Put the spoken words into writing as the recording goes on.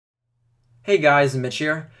Hey guys, Mitch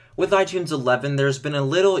here. With iTunes 11, there's been a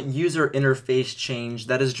little user interface change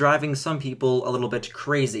that is driving some people a little bit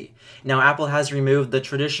crazy. Now, Apple has removed the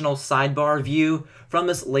traditional sidebar view from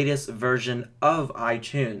this latest version of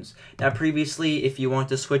iTunes. Now, previously, if you want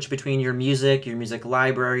to switch between your music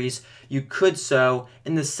libraries, you could so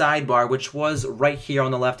in the sidebar, which was right here on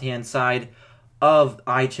the left-hand side of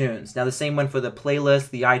iTunes. Now the same went for the playlist,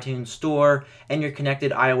 the iTunes Store, and your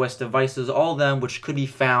connected iOS devices, all of them which could be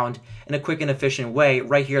found in a quick and efficient way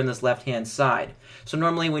right here on this left-hand side. So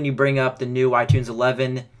normally when you bring up the new iTunes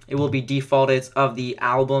 11, it will be defaulted of the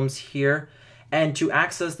albums here. And to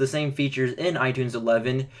access the same features in iTunes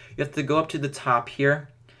 11, you have to go up to the top here,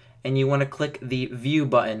 and you want to click the View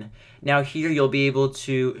button. Now here you'll be able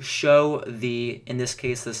to show in this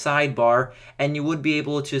case, the sidebar, and you would be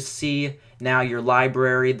able to see now your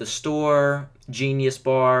library, the store, Genius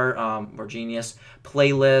bar, or Genius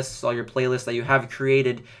playlists, all your playlists that you have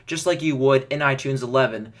created, just like you would in iTunes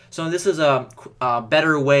 11. So this is a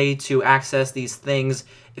better way to access these things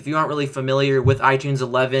if you aren't really familiar with iTunes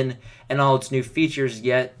 11 and all its new features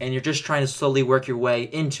yet, and you're just trying to slowly work your way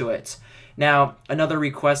into it. Now, another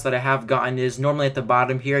request that I have gotten is normally at the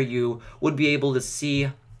bottom here, you would be able to see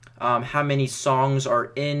how many songs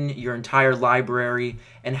are in your entire library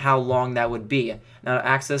and how long that would be. Now, to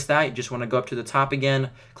access that, you just want to go up to the top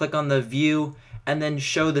again, click on the View, and then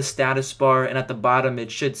show the status bar, and at the bottom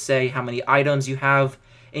it should say how many items you have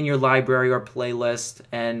in your library or playlist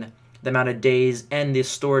and the amount of days and the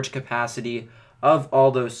storage capacity of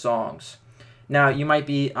all those songs. Now, you might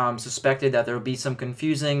be suspected that there will be some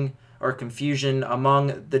confusion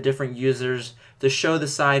among the different users to show the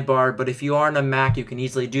sidebar, but if you are on a Mac, you can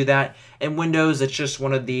easily do that. In Windows, it's just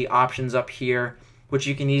one of the options up here, which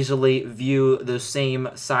you can easily view the same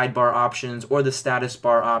sidebar options or the status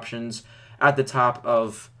bar options at the top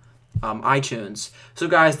of iTunes. So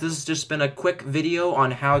guys, this has just been a quick video on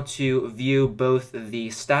how to view both the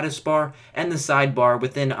status bar and the sidebar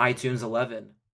within iTunes 11.